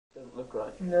look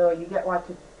right. No, you get like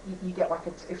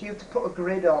if you were to put a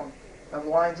grid on of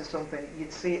lines or something,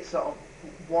 you'd see it sort of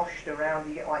washed around.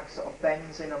 You get like sort of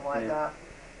bends in them like that.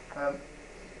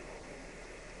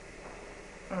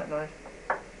 Right, nice.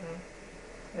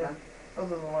 Yeah.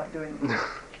 Other than like doing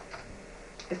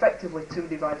effectively 2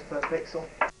 divides per pixel.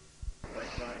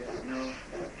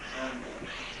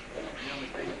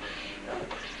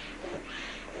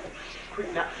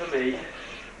 Quick nap for me.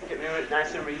 Get me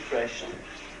nice and refreshed.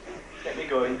 Get me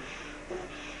going.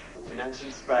 Be nice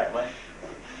and sprightly.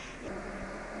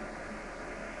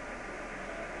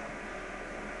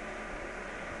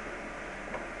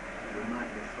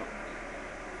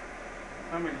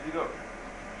 How many have you got?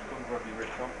 It's got to be rich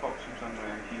off boxing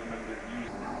somewhere if you remember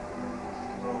using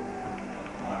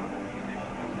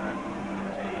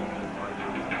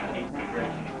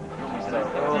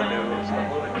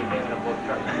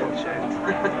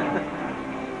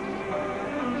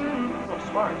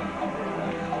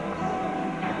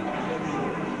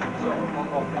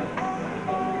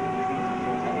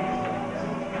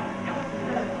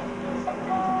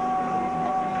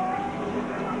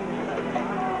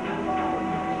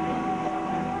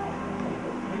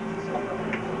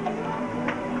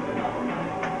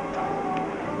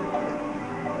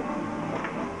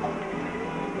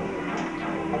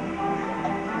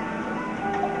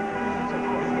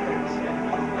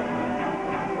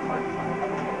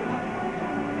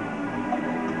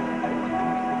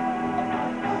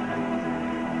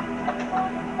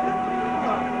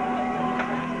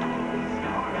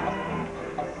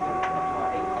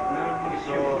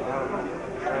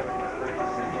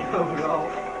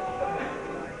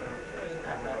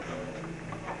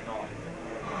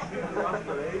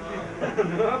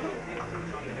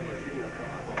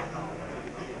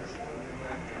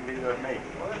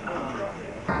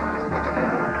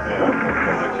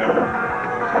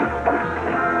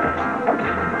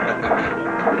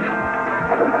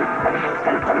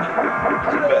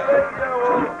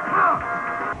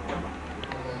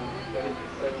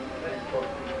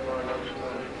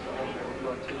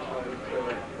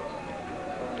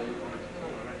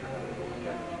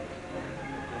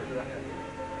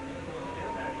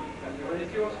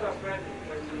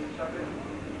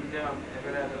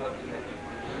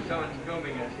Someone's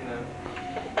filming us, you know.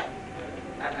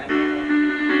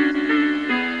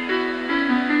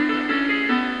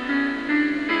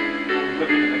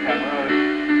 looking at the camera.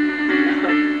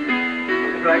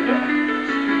 Right there.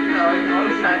 No, all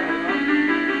the time.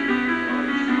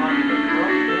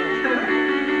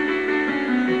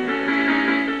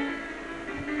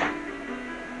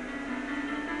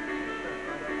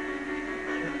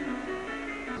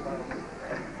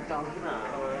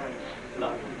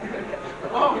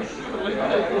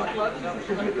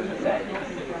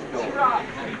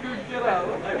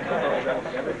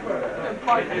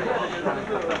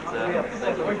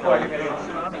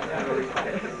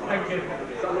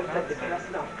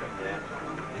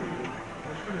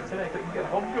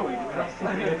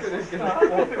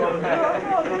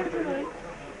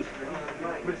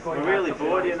 We're really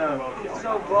bored, you know. It's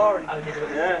so boring.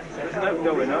 Yeah, there's nothing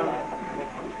going on.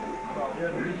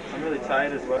 I'm really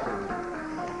tired as well.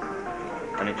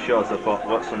 And it shows up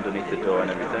what's underneath the door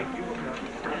and everything.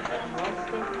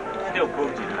 Still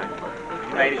good, you know.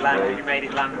 You made it land. You made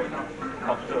it land.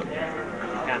 Popped up. You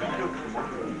can,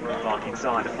 like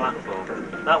inside a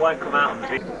platform. That won't come out on the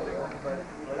video.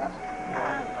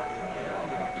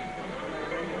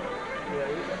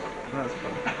 That's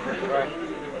fun. Right.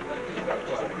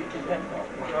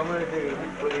 I'm going to do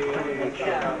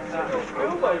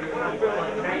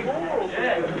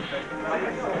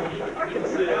I can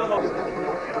see it.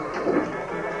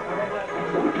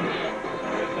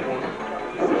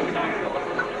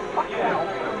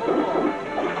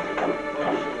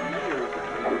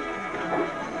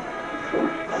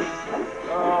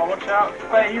 Oh, watch out!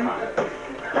 Fame!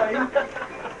 Fame!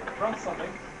 Run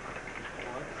something.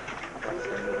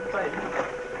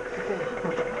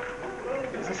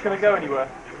 Is this going to go anywhere?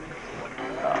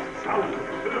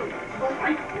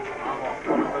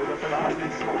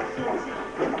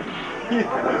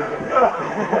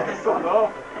 Sort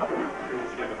of.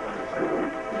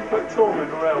 Put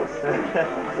Tormund or else.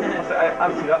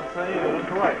 Answer that for you,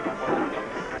 look away.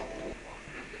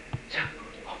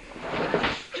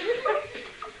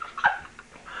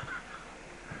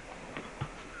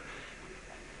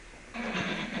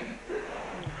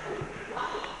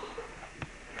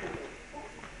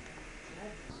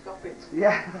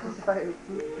 Yeah. A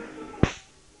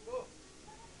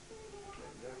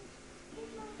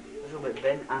little bit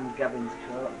Ben and Gavin's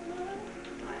coat.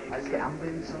 Let's get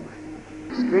ambulance on.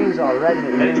 Screen's all red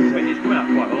and It's coming out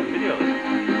quite well on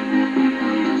video.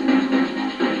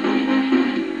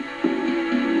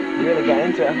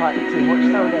 going to affect too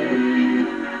much though, David.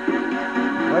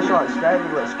 Let's like stay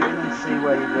with let's go and see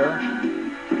where you go.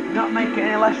 You're not making it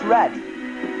any less red.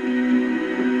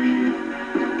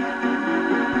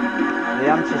 The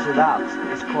answer to that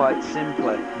is quite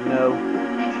simply no.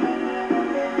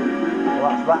 Well,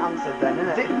 that's that answer then,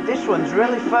 isn't it? This one's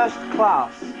really first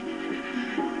class.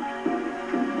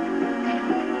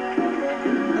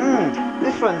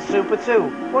 This one's super too.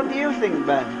 What do you think,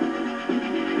 Ben?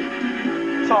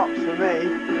 Tops for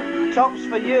me. Tops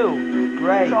for you.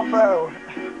 Great. Topo.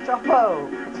 Topo.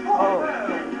 Oh.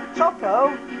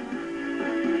 Topo.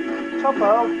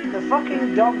 Topo. The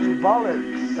fucking dog's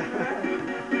bollocks.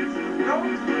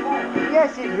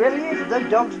 Yes, it really is. The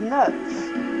dog's nuts.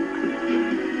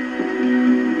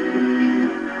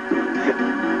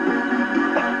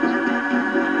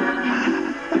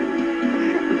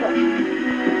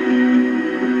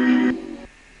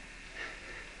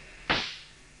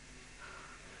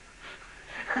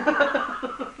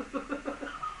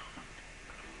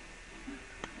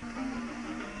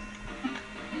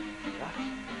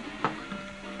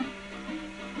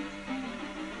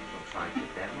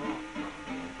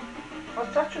 Oh,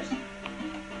 Tetris.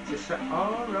 It's a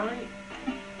all right.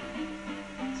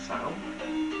 Sound.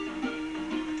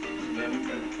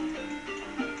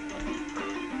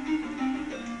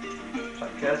 It's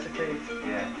like cursor keys.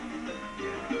 Yeah.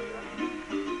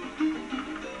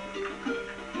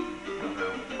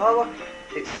 Oh look,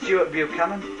 it's Stuart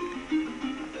Buchanan.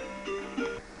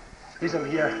 Reason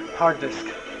here, hard disk.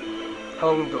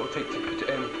 How long will it take to put it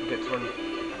in and get to run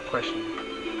question?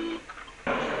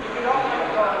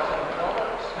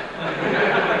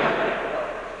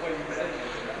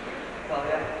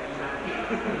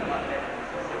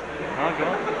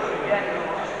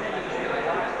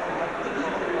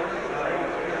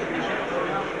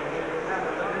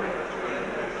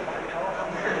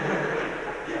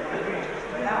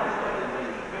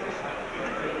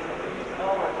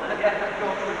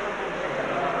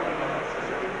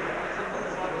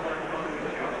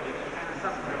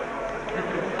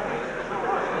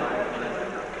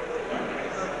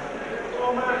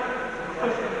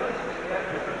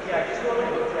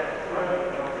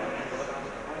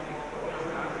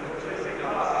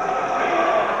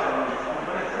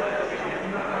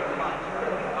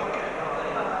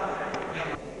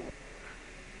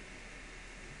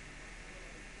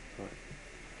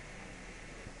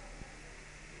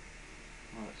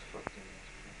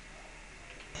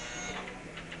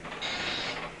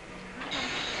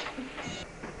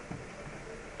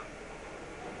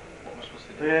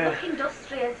 Yeah. Look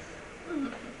industrious.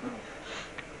 Look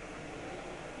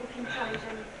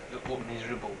intelligent. Look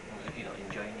miserable, as if you're not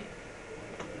enjoying it.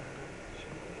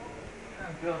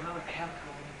 Bill, another camera.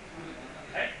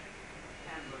 Hey?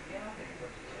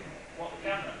 What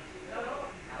camera?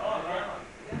 Oh, right.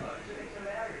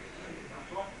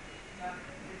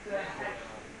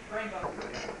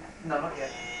 No, not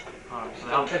yet.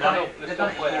 They've done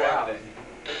it 4 hours.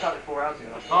 They started 4 hours ago.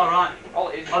 All right. All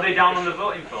it is. Are they down on the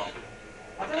voting form?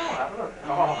 I don't know, have a look.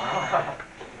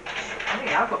 I think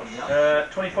I've got them now.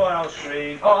 24-hour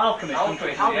screen. Oh, Alchemist.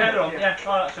 Alchemist, Yeah, yeah. they're on. Yeah,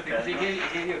 oh, that's Because he okay.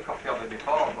 gave you a copy of it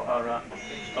before, but All right.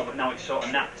 Oh, but now it's sort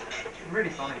of napped. It's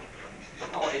really funny.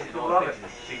 all it is is I all love it it.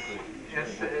 is secret.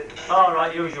 Yes, it is. All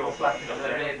right, usual. Flash. The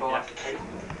rainbow Yeah. has to take.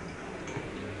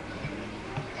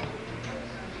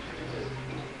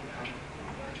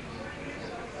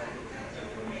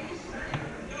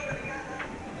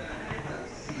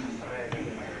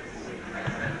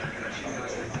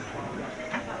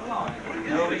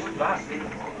 No, it's that.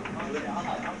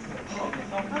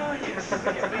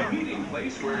 A meeting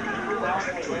place where people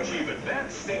expect to achieve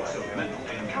advanced states of mental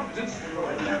incompetence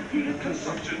or therapeutic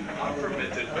consumption of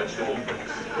fermented vegetable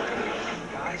foods.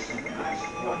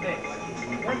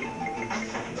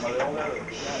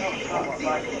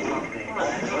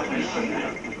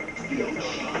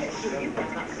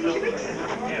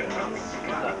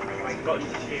 Got to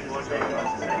achieve one day.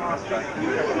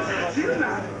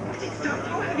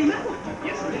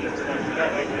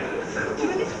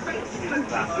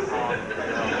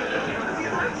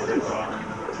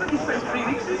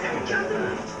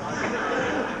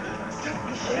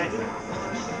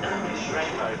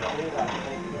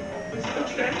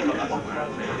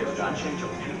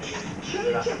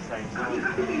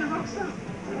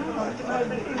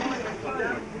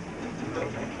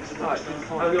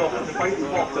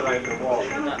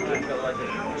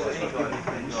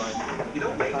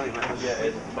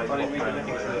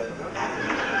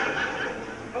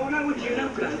 Oh, no, would you know,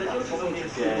 Glenn, that yours is only a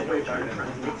single way to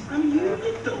practice. And you,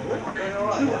 you don't. 2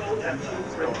 old empty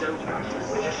bread don't practice.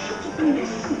 So just shut up and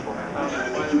listen.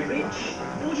 Make you rich.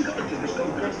 All you got to do is go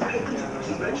grab papers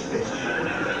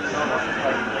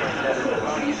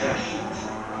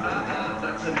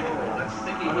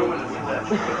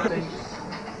You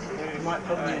might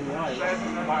put me in the eye.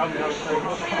 Might have no say,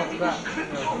 what's that?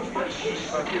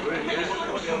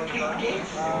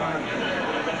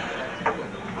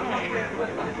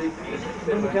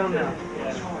 Let me down now.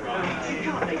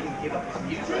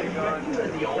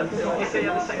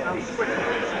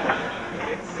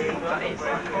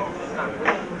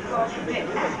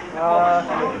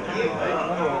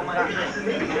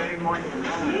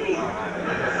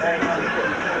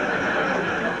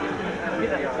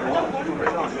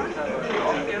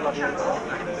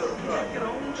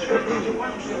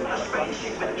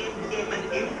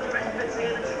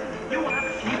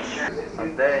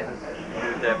 And then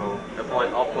the demo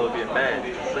applies upload your bed to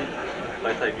sleep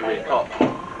by the time you wake up.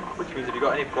 Which means if you've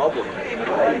got any problems, you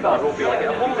won't be able to get a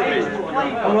hold of me.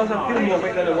 I'm feeling more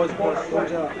awake than I was before.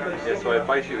 Yeah, so I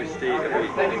advise you to stay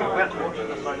awake.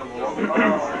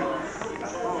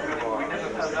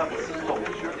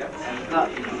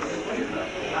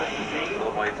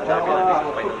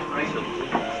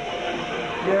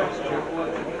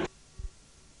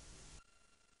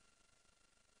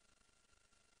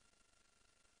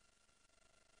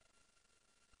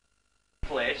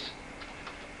 Place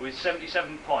with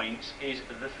 77 points is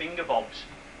the Finger Bobs.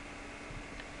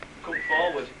 Come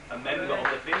forward, a member of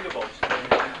the Finger Bobs.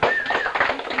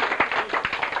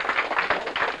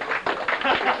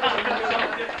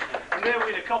 And they'll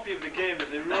win a copy of the game that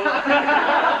they wrote.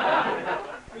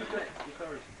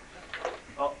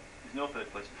 Oh, there's no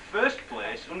third place. First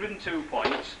place, 102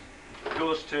 points,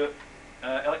 goes to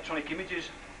Electronic Images.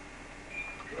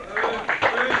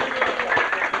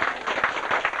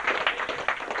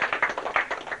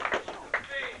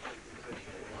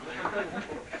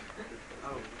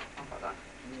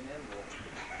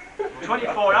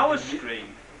 "24-hour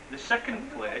screen." The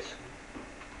second place,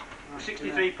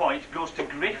 63 points, goes to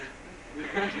Griff,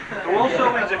 who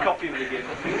also wins a copy of the game.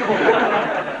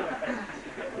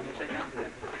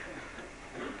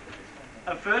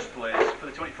 And first place for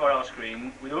the 24-hour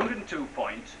screen with 102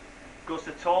 points goes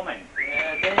to Torment.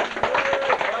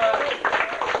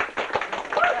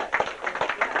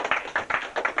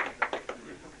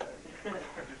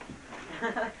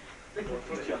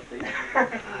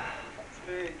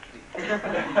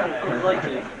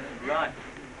 Right.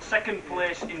 Second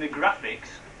place in the graphics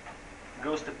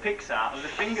goes to Pixar of the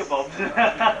Finger Bobs.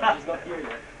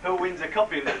 Who wins a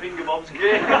copy of the Finger Bobs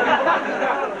game?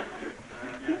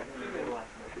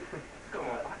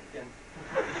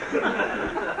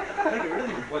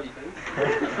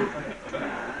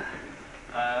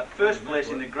 First place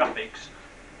in the graphics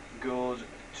goes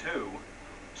to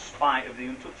Spy of the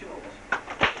Untouchables.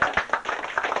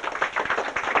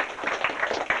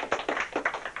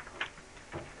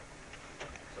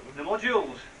 The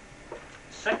modules,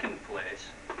 second place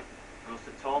goes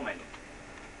to Torment,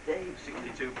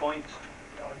 62 points.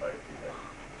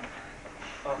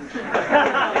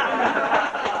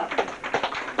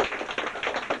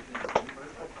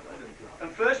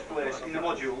 And first place in the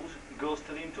modules goes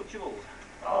to the Untouchables.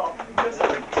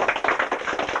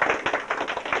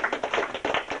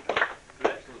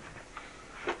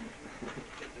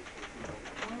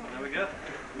 There we go.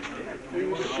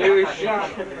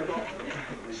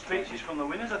 Speeches from the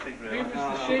winners, I think, really. Who was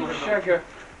the sheep shagger?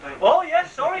 Oh,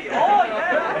 yes, sorry. Oh,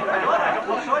 yeah.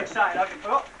 I'm so excited, I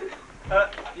forgot.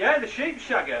 Yeah, the sheep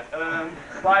shagger,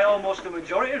 by almost a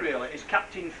majority, really, is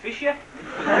Captain Fisher.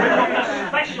 We've got a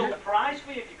special prize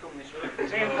for you if you come this week.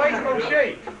 Is he in Facebook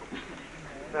sheep?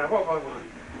 No, what have I won?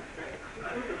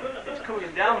 It's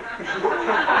coming down.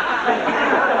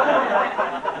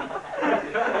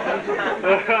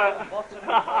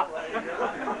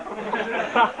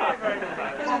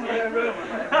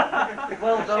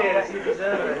 Well done, you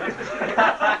deserve it.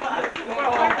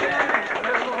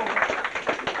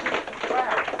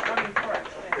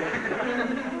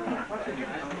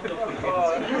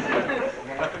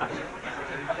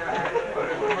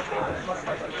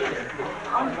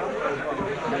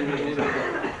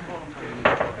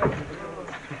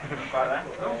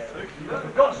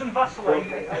 We've got some Vaseline.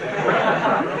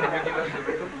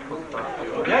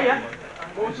 Yeah.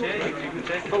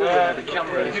 The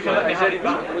camera is let me set it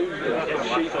back. You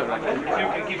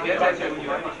can give the attention when you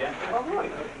finish,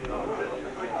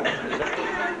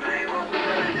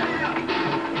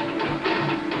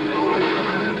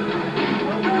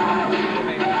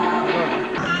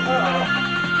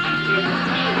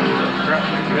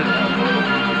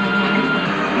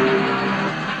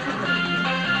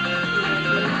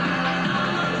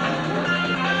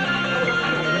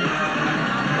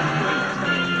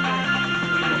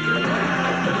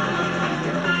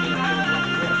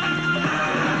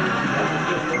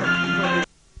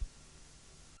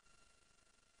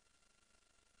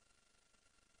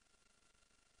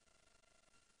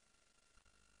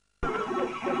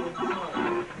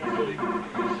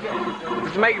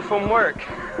 Does the microphone work?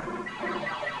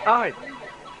 Aye.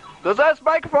 Does this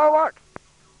microphone work?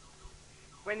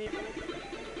 When you...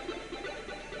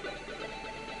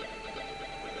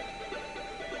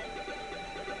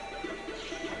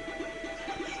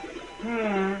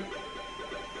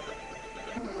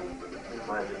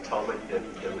 Imagine Tom and him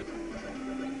doing.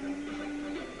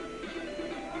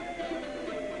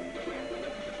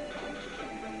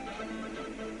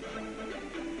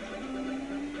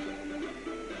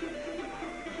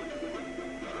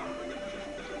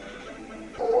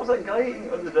 What was that guy eating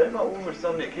on the down that one was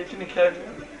standing in the kitchen? He kept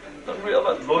that real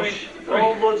that Mush.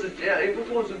 Oh, loads of, yeah, it was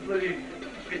loads of bloody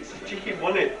bits of chicken,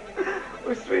 wasn't it? It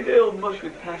was 3-day old mush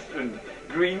with pasta and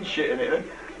green shit in it, and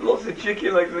lots of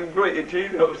chicken legs and grated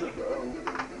cheese. I was like, oh.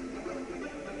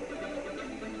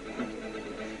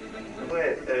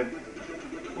 Wait,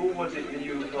 who was it that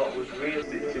you thought was real?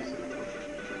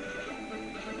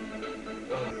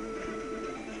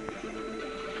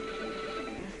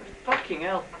 Fucking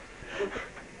hell.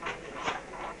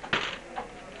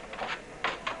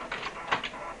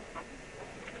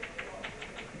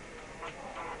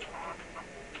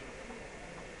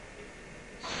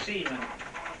 Seaman.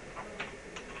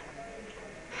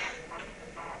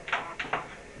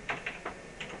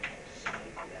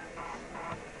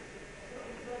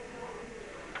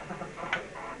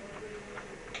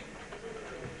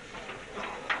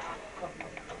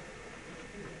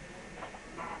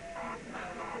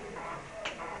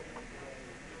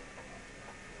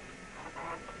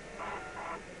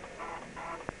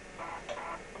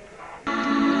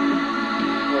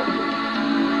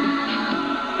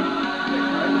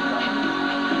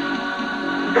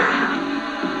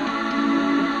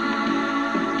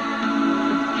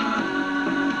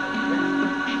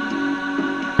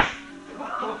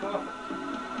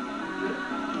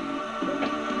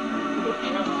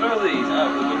 Throw these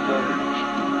out the window.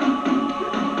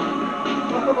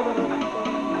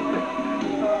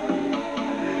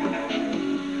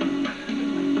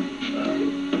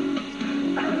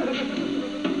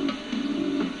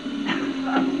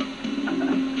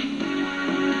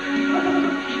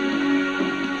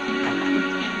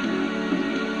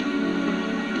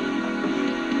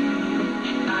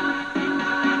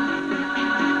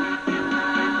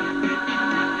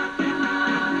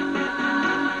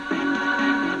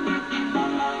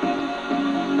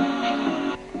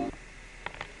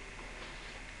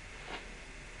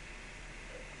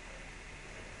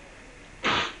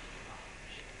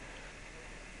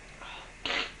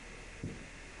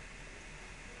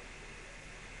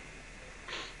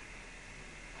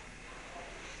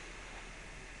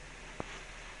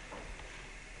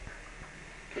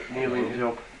 Neil in his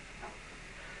up.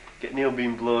 Get Neil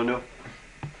being blown up.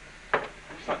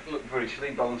 It's like look very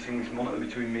sleep balancing this monitor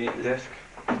between me and the desk.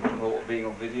 Or being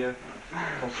on video.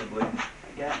 Possibly.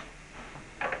 Yeah.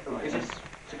 Is this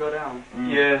to go down?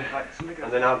 Yeah. Like, somebody go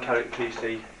And then I'll carry the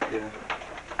PC. Yeah.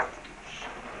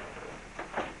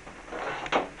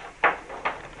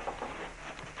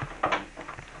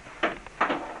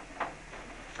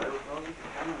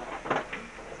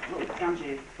 Look,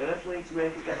 Ganji, first lead to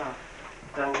make us get that.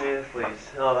 Down here, please.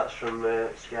 Oh, that's from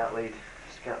Scout Lead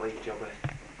Jobber.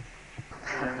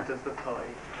 End of the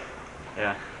party.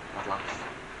 Yeah, at last.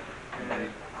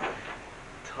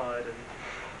 Tired and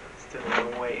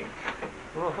still waiting.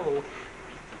 Oh.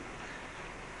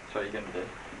 So what are you going to do?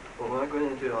 What am I going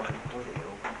to do? I don't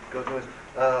know. God knows.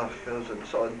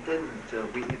 So I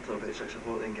didn't wait until about 6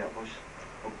 o'clock then get a bus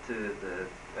up to the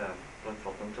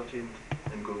Bradford interchange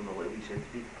and go on the little wee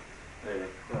centipede. Really?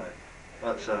 Right.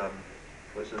 That's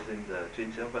what's the thing? The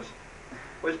train service.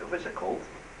 What's it called?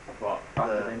 What?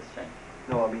 The interchange?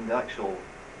 No, I mean the actual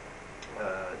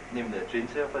name of the train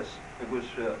service. It goes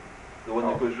through the one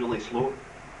that goes really slow.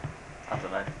 I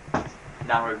don't know.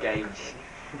 Narrow gauge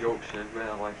Yorkshire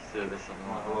Railway Service, something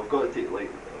like that. Well, I've got to take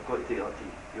that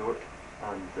to York,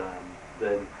 and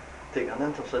then take an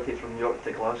intercity from York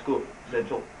to Glasgow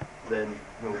Central. Then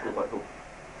we'll go back home.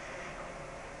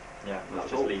 Yeah, That's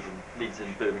that's just all. Leeds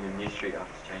and Birmingham New Street. I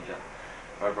have to change that.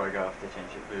 Wherever I go, I have to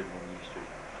change it. Birmingham New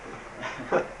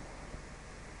Street.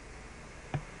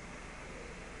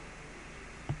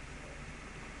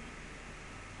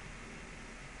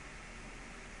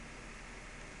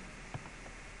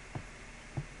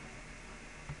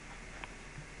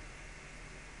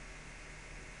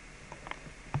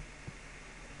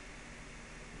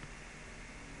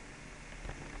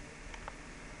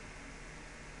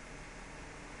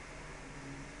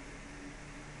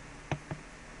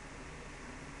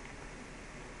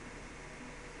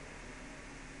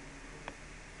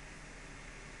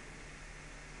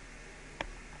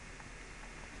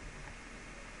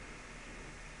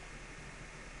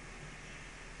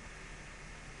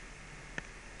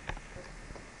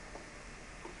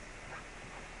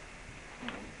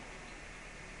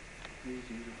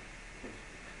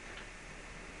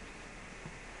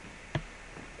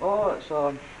 Oh, it's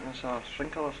a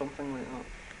shrinker or something like that.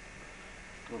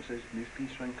 Oh, it says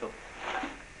mouthpiece shrinker.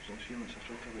 So I'm assuming it's a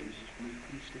shrinker that uses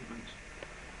mouthpiece statements.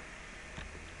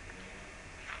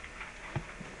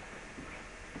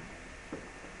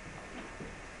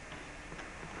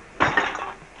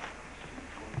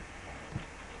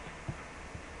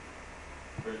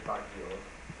 Where's back to yours?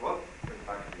 What? Where's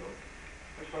back to yours?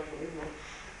 Which one's the lead one?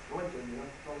 One's in there.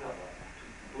 Tell me that one.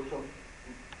 Both of them.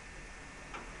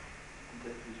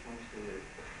 Different ones to